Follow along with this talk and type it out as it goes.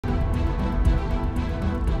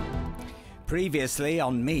Previously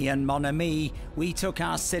on Me and Mon Ami, we took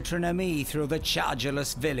our CITROEN AMI through the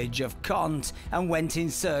chargerless village of Cont and went in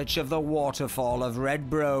search of the waterfall of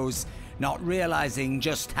Redebraus, not realising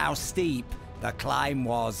just how steep the climb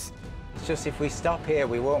was. It's just if we stop here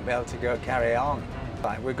we won't be able to go carry on.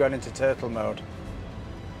 Right, we're going into turtle mode.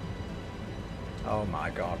 Oh my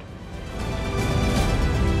god.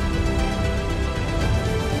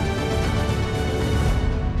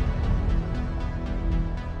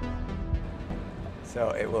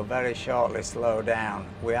 So it will very shortly slow down.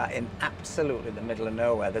 We are in absolutely the middle of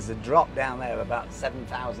nowhere. There's a drop down there of about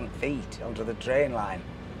 7,000 feet onto the train line.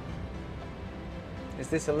 Is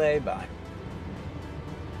this a lay-by?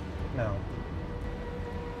 No.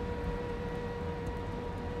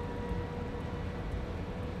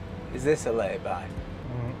 Is this a lay-by?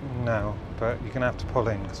 No, but you're going to have to pull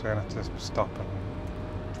in because we're going to have to stop and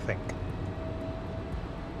think.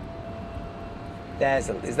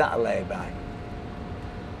 Is that a lay-by?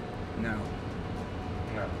 No.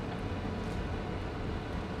 No.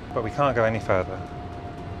 But we can't go any further.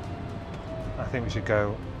 I think we should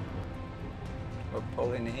go... We'll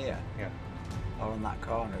pull in here? Yeah. Or on that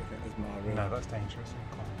corner, I think there's more room. No, that's dangerous.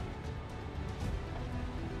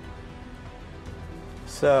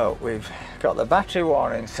 So, we've got the battery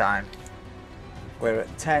warning sign. We're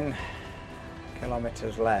at 10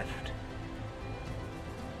 kilometres left.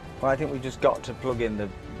 Well, I think we've just got to plug in the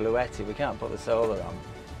BLUETTI. We can't put the solar on.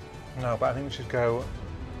 No, but I think we should go...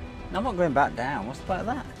 No, I'm not going back down. What's the point of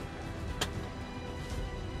that?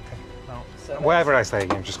 Okay, well, so wherever I say,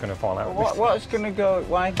 I'm just going to fall out. What's going to go...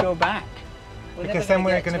 Why go back? Because then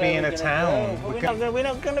we're going to be in a town. We're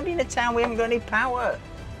not going to be in a town. We haven't got any power.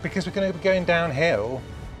 Because we're going to be going downhill.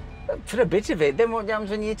 For a bit of it. Then what happens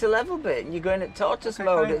when you hit a level bit and you're going at tortoise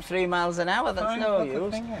mode at 3 miles an hour? That's no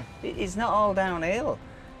use. It's not all downhill.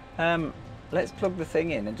 Let's plug the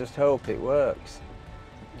thing in and just hope it works.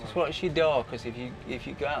 Just watch your door, because if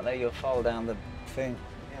you go out there, you'll fall down the thing.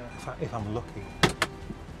 Yeah, if I'm lucky.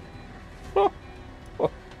 Oh, God.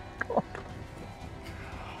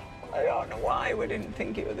 I don't know why we didn't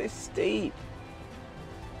think it was this steep.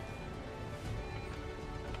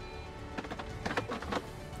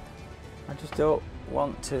 I just don't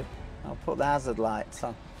want to. I'll put the hazard lights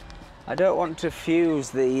on. I don't want to fuse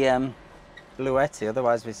the BLUETTI,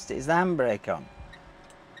 otherwise is the handbrake on?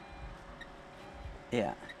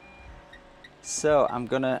 Yeah. So I'm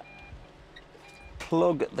gonna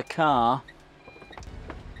plug the car,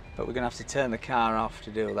 but we're gonna have to turn the car off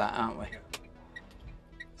to do that, aren't we?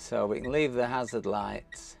 So we can leave the hazard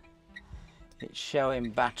lights. It's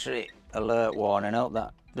showing battery alert warning. I hope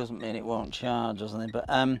that doesn't mean it won't charge or something, but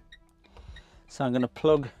so I'm gonna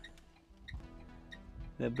plug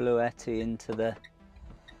the BLUETTI into the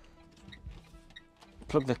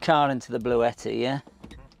car into the BLUETTI, yeah?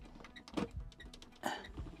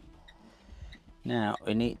 Now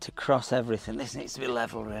we need to cross everything. This needs to be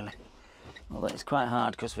level, really. Although it's quite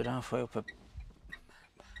hard because we're halfway up a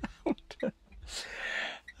mountain.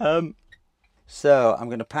 So I'm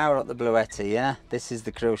going to power up the BLUETTI, yeah? This is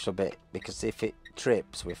the crucial bit, because if it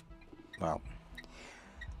trips, we're up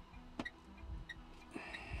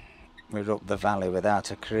the valley without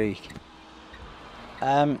a creek.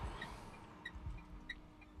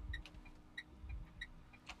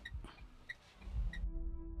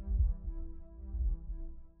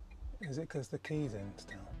 Is it because the key's in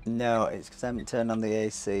still? No, it's because I haven't turned on the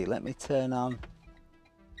AC. Let me turn on.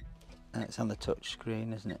 It's on the touch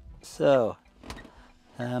screen, isn't it? So,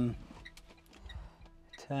 turn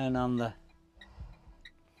on the.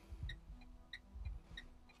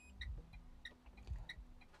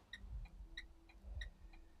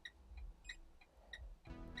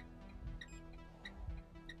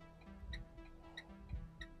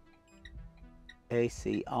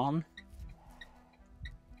 AC on.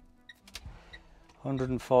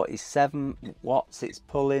 147 watts it's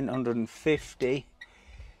pulling, 150.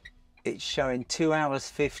 It's showing 2 hours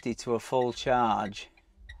 50 to a full charge.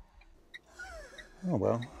 Oh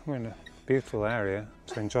well, we're in a beautiful area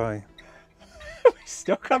to enjoy. We're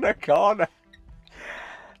stuck on a corner.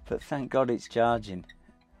 But thank God it's charging.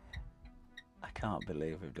 I can't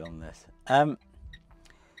believe we've done this.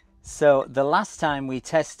 So the last time we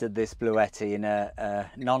tested this BLUETTI in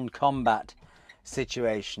a non-combat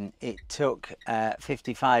situation, it took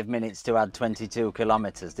 55 minutes to add 22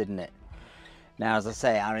 kilometres, didn't it? Now, as I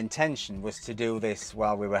say, our intention was to do this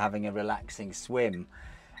while we were having a relaxing swim.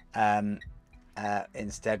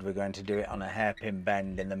 Instead, we're going to do it on a hairpin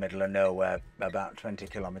bend in the middle of nowhere, about 20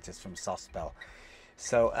 kilometres from Sospel.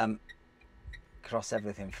 So, cross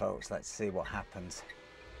everything, folks. Let's see what happens.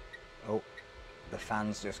 Oh, the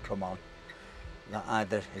fans just come on. that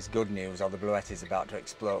either is good news or the Bluetti is about to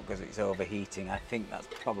explode because it's overheating. I think that's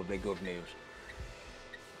probably good news.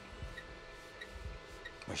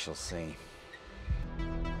 We shall see.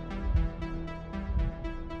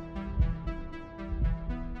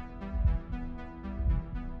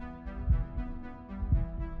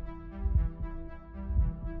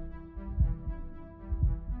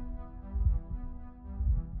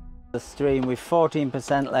 The stream with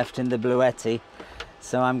 14% left in the Bluetti,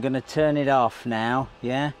 so I'm going to turn it off now,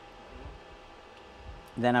 yeah?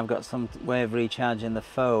 Then I've got some way of recharging the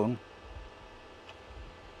phone.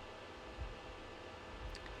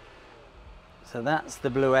 So that's the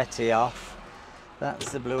Bluetti off.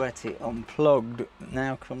 That's the Bluetti unplugged.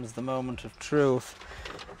 Now comes the moment of truth.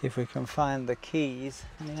 If we can find the keys.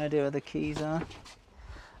 Any idea where the keys are?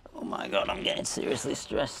 Oh my God, I'm getting seriously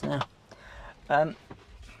stressed now.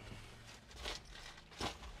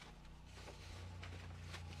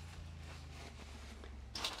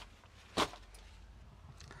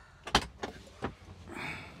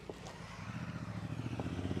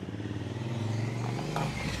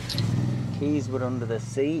 Keys were under the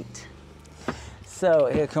seat. So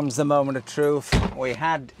here comes the moment of truth. We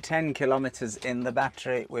had 10 kilometers in the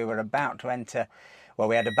battery. We were about to enter, well,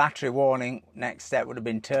 we had a battery warning. Next step would have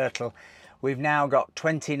been turtle. We've now got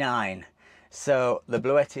 29. So the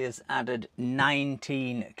Bluetti has added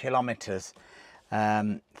 19 kilometers.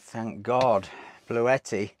 Thank God,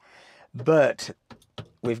 Bluetti. But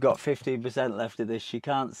we've got 15% left of this. She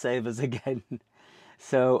can't save us again.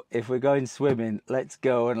 So if we're going swimming, let's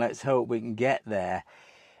go and let's hope we can get there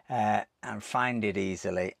and find it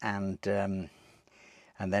easily, and then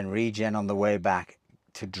regen on the way back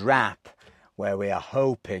to Drap, where we are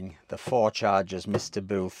hoping the 4 chargers Mr.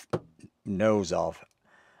 Booth knows of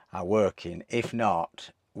are working. If not,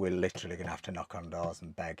 we're literally going to have to knock on doors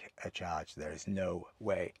and beg a charge. There is no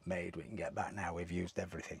way made we can get back now. We've used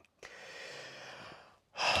everything.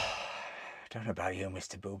 I don't know about you,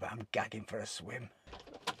 Mr. Boo, but I'm gagging for a swim.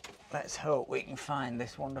 Let's hope we can find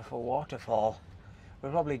this wonderful waterfall.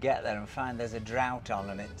 We'll probably get there and find there's a drought on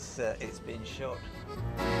and it's been shut.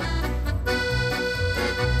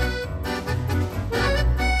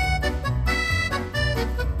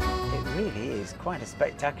 It really is quite a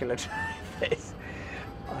spectacular drive, this.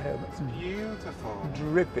 It's beautiful.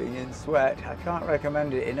 Dripping in sweat. I can't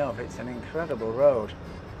recommend it enough. It's an incredible road.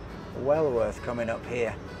 Well worth coming up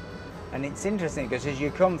here. And it's interesting because as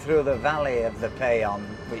you come through the valley of the Payon,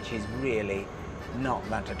 which is really not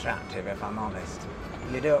that attractive if I'm honest,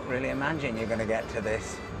 you don't really imagine you're going to get to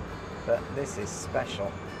this, but this is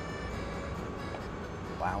special.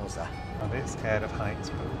 Wowza. I'm a bit scared of heights,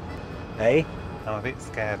 but... Hey? I'm a bit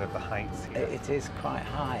scared of the heights here. It is quite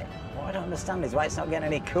high. What I don't understand is why it's not getting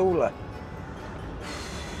any cooler.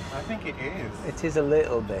 I think it is. It is a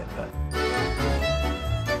little bit, but...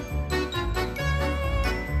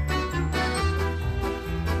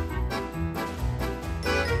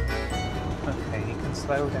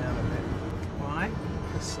 Slow down a bit. Why?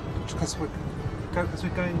 Because we're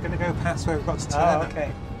going to go past where we've got to turn. Oh,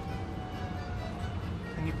 okay.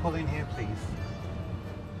 Can you pull in here, please?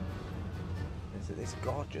 There's this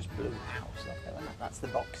gorgeous blue house up there. That's the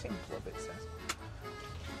boxing club, it says.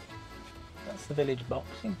 That's the village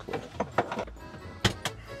boxing club.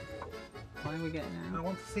 Why are we getting out? I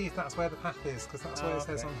want to see if that's where the path is, because that's what it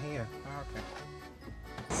says on here. Oh,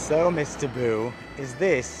 okay. So, Mr. Boo, is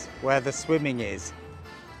this where the swimming is?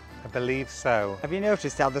 I believe so. Have you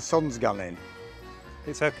noticed how the sun's gone in?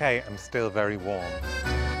 It's okay, I'm still very warm.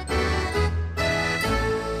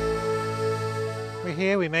 We're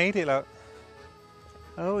here, we made it, look.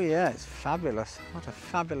 Oh yeah, it's fabulous. What a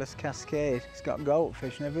fabulous cascade. It's got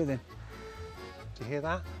goldfish and everything. Do you hear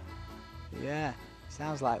that? Yeah,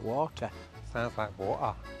 sounds like water. Sounds like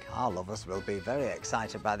water. Car lovers will be very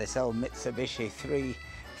excited by this old Mitsubishi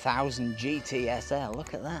 3000 GT SL.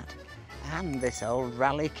 Look at that. And this old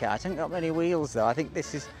rally car. It hasn't got many wheels though. I think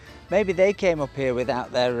this is, maybe they came up here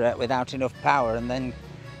without their without enough power and then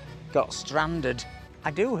got stranded.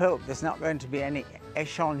 I do hope there's not going to be any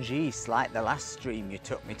échangistes like the last stream you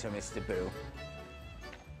took me to, Mr. Boo.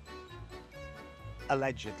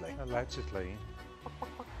 Allegedly. Allegedly.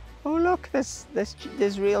 Oh look, there's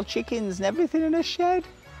real chickens and everything in a shed.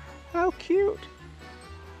 How cute.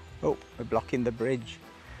 Oh, we're blocking the bridge.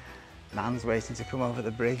 Man's waiting to come over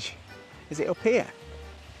the bridge. Is it up here?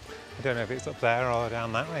 I don't know if it's up there or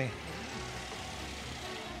down that way.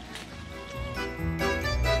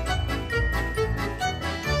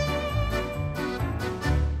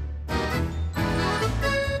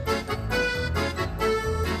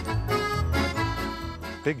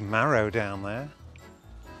 Big marrow down there.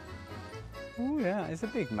 Oh yeah, it's a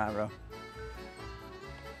big marrow.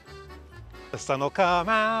 The sun will come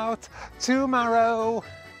out tomorrow.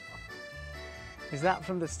 Is that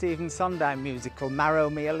from the Stephen Sondheim musical, Marrow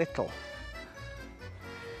Me a Little?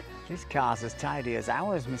 This car's as tidy as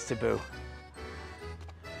ours, Mr. Boo.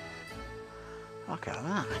 Look at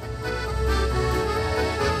that.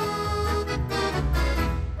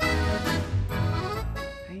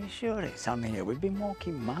 Are you sure it's on here? We've been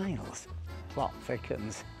walking miles. Plot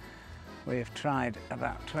thickens. We have tried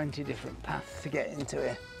about 20 different paths to get into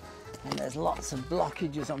it. And there's lots of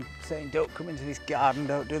blockages. I'm saying don't come into this garden,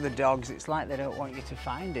 don't do the dogs. It's like they don't want you to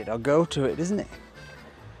find it or go to it, isn't it?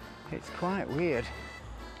 It's quite weird.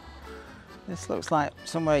 This looks like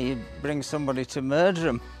somewhere you'd bring somebody to murder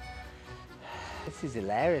them. This is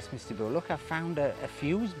hilarious, Mr. Bull. Look, I found a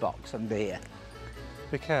fuse box under here.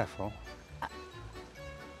 Be careful.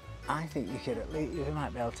 I think you could at least, you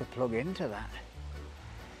might be able to plug into that.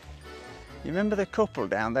 You remember the couple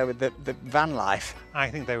down there with the van life? I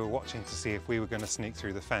think they were watching to see if we were going to sneak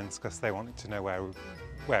through the fence because they wanted to know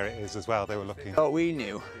where it is as well. They were looking. Thought we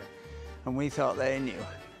knew, and we thought they knew.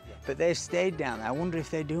 But they've stayed down there. I wonder if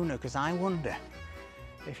they do know, because I wonder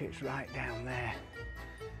if it's right down there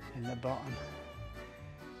in the bottom.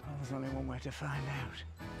 Well, there's only one way to find out.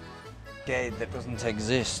 Gate that doesn't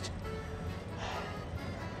exist.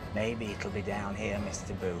 Maybe it'll be down here,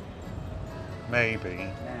 Mr. Boo. Maybe.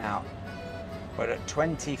 Now, we're at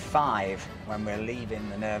 25 when we're leaving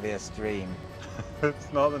the Nervia Stream.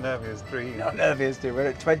 It's not the Nervia Stream. Not Nervia Stream. We're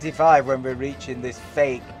at 25 when we're reaching this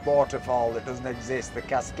fake waterfall that doesn't exist, the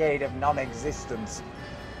Cascade of Non-Existence.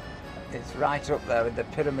 It's right up there with the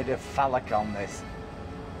Pyramid of Phalacon, this.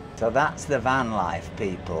 So that's the van life,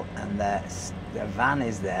 people, and the van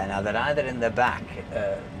is there. Now, they're either in the back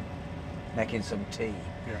making some tea,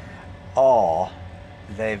 or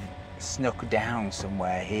they've snuck down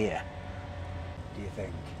somewhere here. Do you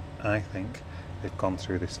think? I think they've gone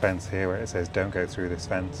through this fence here where it says don't go through this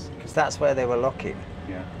fence. Because that's where they were looking.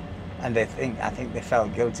 Yeah. And I think they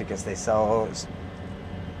felt guilty because they saw us.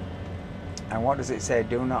 And what does it say?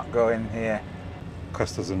 Do not go in here.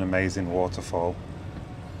 Because there's an amazing waterfall.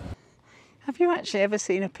 Have you actually ever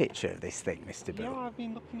seen a picture of this thing, Mr. Bill? Yeah, I've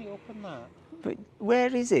been looking it up and that. But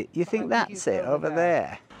where is it? You think that's it, over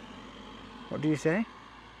there? What do you say?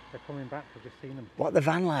 They're coming back, I've just seen them. What, the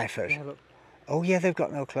van lifers? Yeah, look. Oh yeah, they've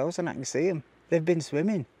got no clothes on, I can see them. They've been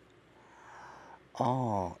swimming.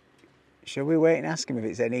 Oh, shall we wait and ask them if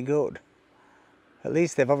it's any good? At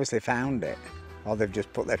least they've obviously found it. Or they've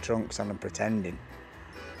just put their trunks on and pretending.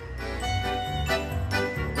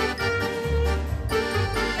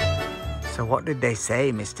 So what did they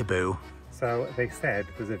say, Mr. Boo? So they said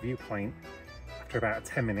there's a viewpoint after about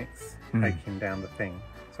 10 minutes hiking down the thing.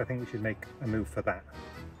 So I think we should make a move for that.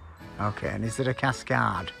 Okay, and is there a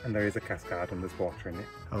cascade? And there is a cascade and there's water in it.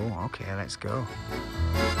 Oh, okay, let's go.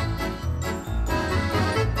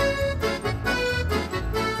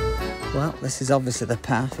 Well, this is obviously the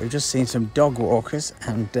path. We've just seen some dog walkers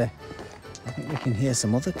and I think we can hear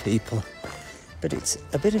some other people. But it's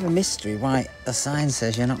a bit of a mystery why a sign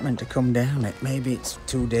says you're not meant to come down it. Maybe it's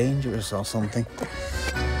too dangerous or something.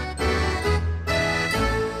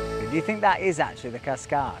 Do you think that is actually the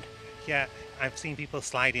cascade? Yeah, I've seen people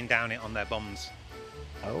sliding down it on their bums.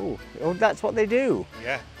 Oh, that's what they do?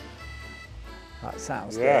 Yeah. That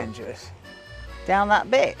sounds dangerous. Down that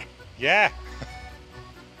bit? Yeah.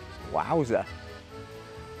 Wowzer.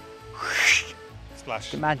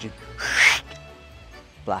 Splash. Imagine.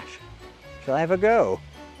 Splash. Shall I ever go?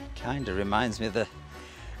 Kind of reminds me of the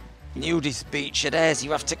nudist beach at Ayers. You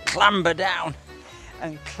have to clamber down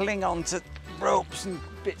and cling on to ropes and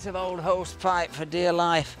bits of old hose pipe for dear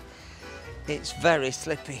life. It's very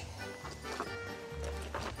slippy.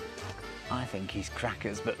 I think he's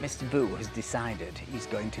crackers, but Mr. Boo has decided he's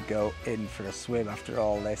going to go in for a swim after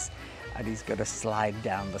all this, and he's going to slide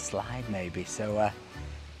down the slide maybe. So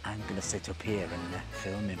I'm going to sit up here and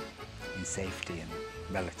film him in safety and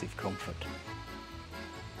relative comfort.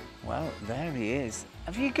 Well, there he is.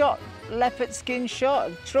 Have you got leopard skin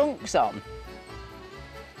trunks on?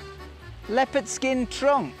 Leopard skin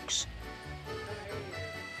trunks?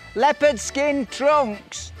 Leopard skin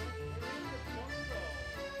trunks!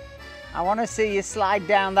 I want to see you slide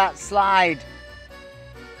down that slide.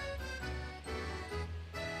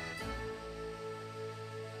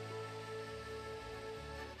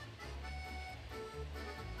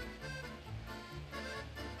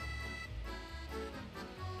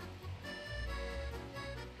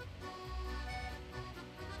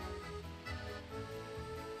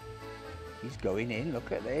 He's going in,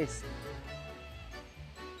 look at this.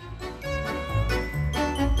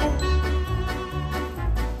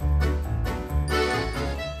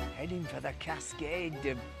 Heading for the Cascade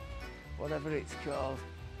de... whatever it's called.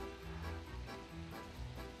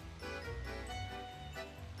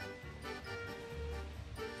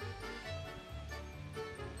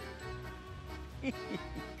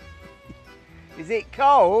 Is it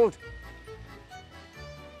cold?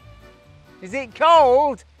 Is it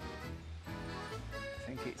cold? I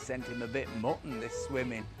think it sent him a bit mutton, this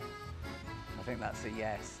swimming. I think that's a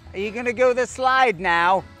yes. Are you going to go the slide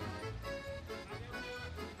now?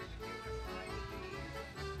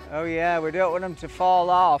 Oh yeah, we don't want them to fall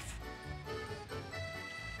off.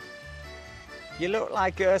 You look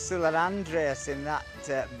like Ursula Andress in that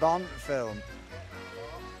Bond film.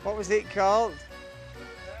 What was it called?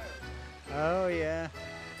 Oh yeah.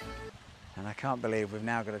 And I can't believe we've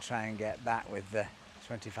now got to try and get back with the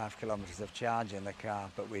 25 kilometres of charge in the car,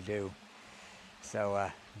 but we do. So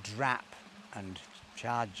drap and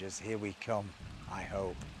chargers, here we come, I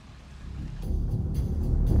hope.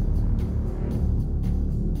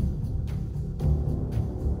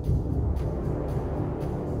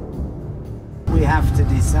 We have to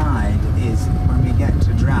decide is when we get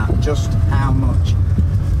to drap just how much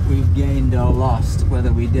we've gained or lost,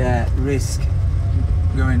 whether we dare risk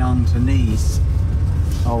going on to Nice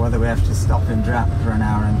or whether we have to stop in drap for an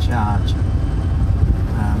hour and charge.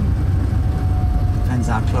 Depends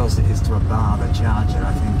how close it is to a bar, the charger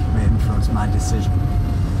I think may influence my decision,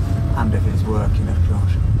 and if it's working of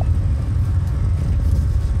course.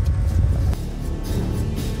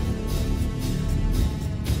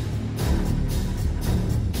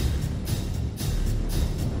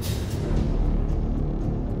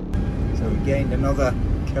 So we gained another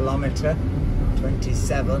kilometre,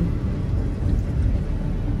 27.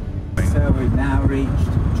 So we've now reached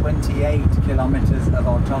 28 kilometres of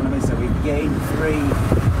autonomy, so we've gained 3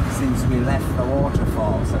 since we left the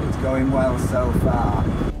waterfall, so it's going well so far.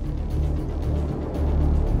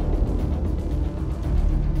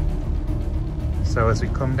 So as we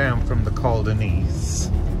come down from the Col de Nice,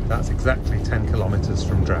 that's exactly 10 kilometres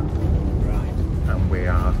from drap. Right. And we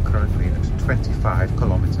are currently at 25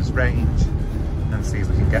 kilometres range, and see if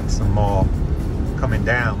we can get some more coming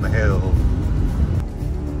down the hill.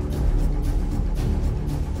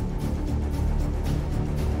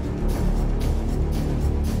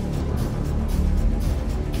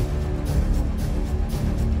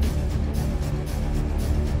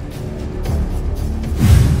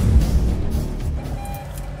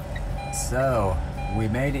 So we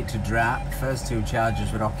made it to drap. First 2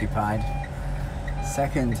 chargers were occupied.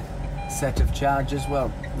 Second set of chargers, well,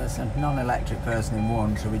 there's a non-electric person in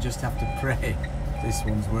one, so we just have to pray this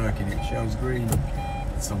one's working. It shows green.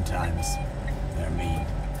 Sometimes they're mean.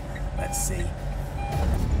 Let's see.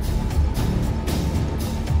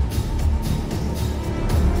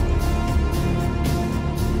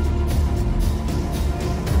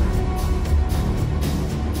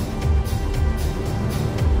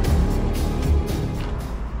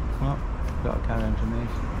 Well, got to carry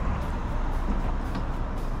information.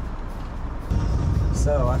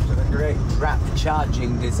 So after the great drap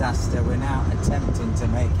charging disaster, we're now attempting to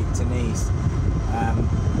make it to Nice.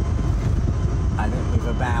 I think we've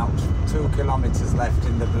about 2 kilometres left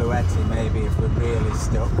in the Bluetti, maybe, if we're really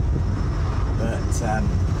stuck. But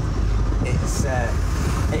it's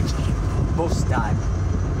bus time.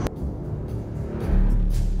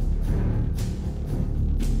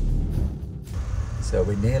 So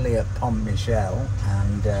we're nearly at Pont Michel,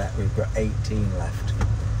 and we've got 18 left.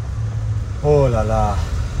 Oh la la.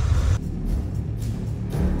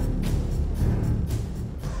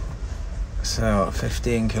 So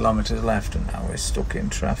 15 kilometres left and now we're stuck in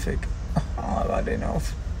traffic. I've had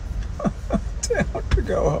enough. I want to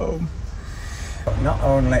go home. Not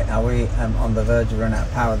only are we on the verge of running out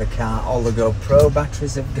of power of the car, all the GoPro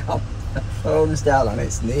batteries have gone. The phone's down on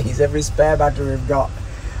its knees. Every spare battery we've got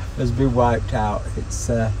has been wiped out. It's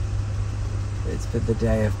been the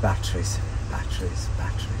day of batteries. Batteries.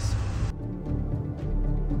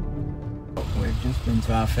 We've just been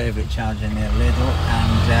to our favourite charger near Lidl,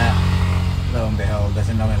 and lo and behold, there's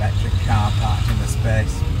a non-electric car parked in the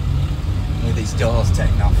space with its doors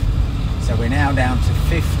taken off. So we're now down to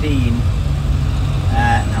 15,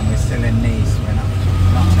 and we're still in Nice. We're not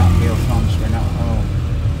at Villefranche, we're not home.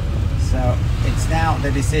 So it's now,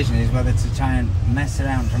 the decision is whether to try and mess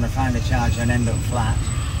around trying to find a charger and end up flat,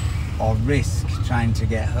 or risk trying to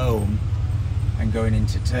get home and going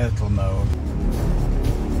into turtle mode.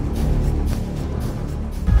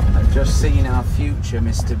 I've just seen our future,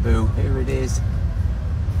 Mr. Boo. Here it is.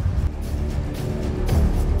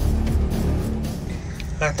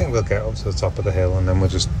 I think we'll get up to the top of the hill and then we'll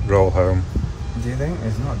just roll home. Do you think?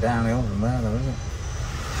 It's not downhill from there though, is it?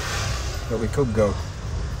 But we could go.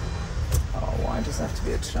 Oh, Why does there have to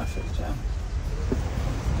be a traffic jam?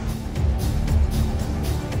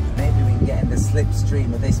 Maybe we can get in the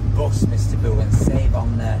slipstream of this bus, Mr. Boo, and save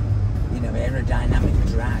on the, you know, aerodynamic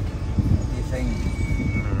drag. What do you think?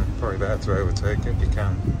 Probably better to overtake it, you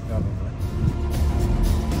can. Probably.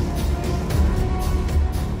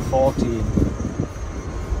 14.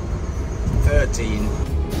 13.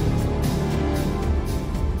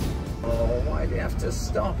 Oh, why do you have to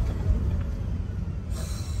stop?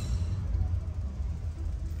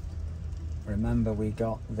 Remember, we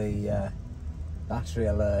got the battery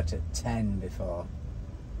alert at 10 before.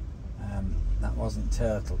 That wasn't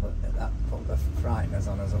Turtle, but that put the frighteners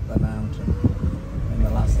on us up the mountain in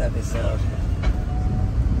the last episode.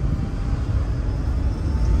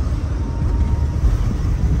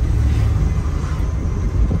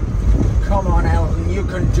 Come on, Elton, you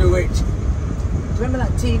can do it. Do you remember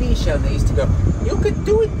that TV show they used to go, "You can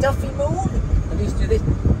do it, Duffy Moon"? And they used to do this.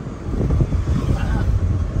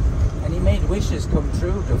 And he made wishes come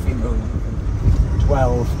true, Duffy Moon.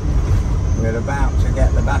 12. We're about to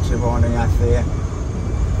get the battery warning, I fear.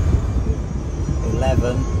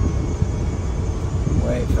 11.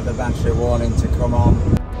 Wait for the battery warning to come on.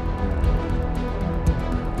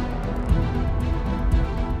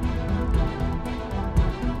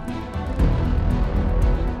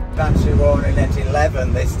 Battery warning at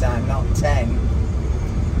 11 this time, not 10.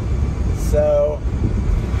 So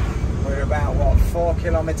we're about, what, 4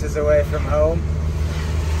 kilometres away from home?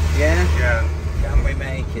 Yeah? Yeah. Can we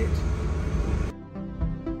make it?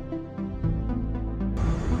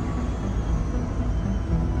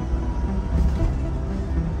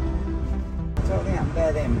 I don't think I can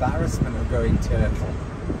bear the embarrassment of going turtle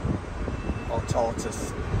or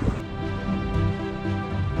tortoise.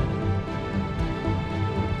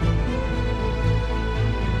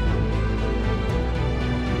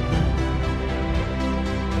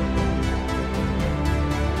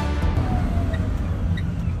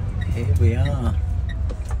 Here we are.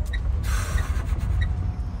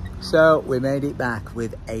 So we made it back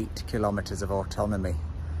with 8 kilometres of autonomy.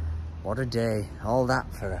 What a day. All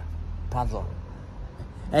that for a paddle.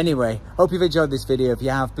 Anyway, hope you've enjoyed this video. If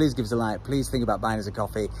you have, please give us a like. Please think about buying us a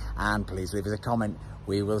coffee. And please leave us a comment.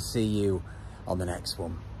 We will see you on the next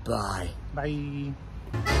one. Bye. Bye.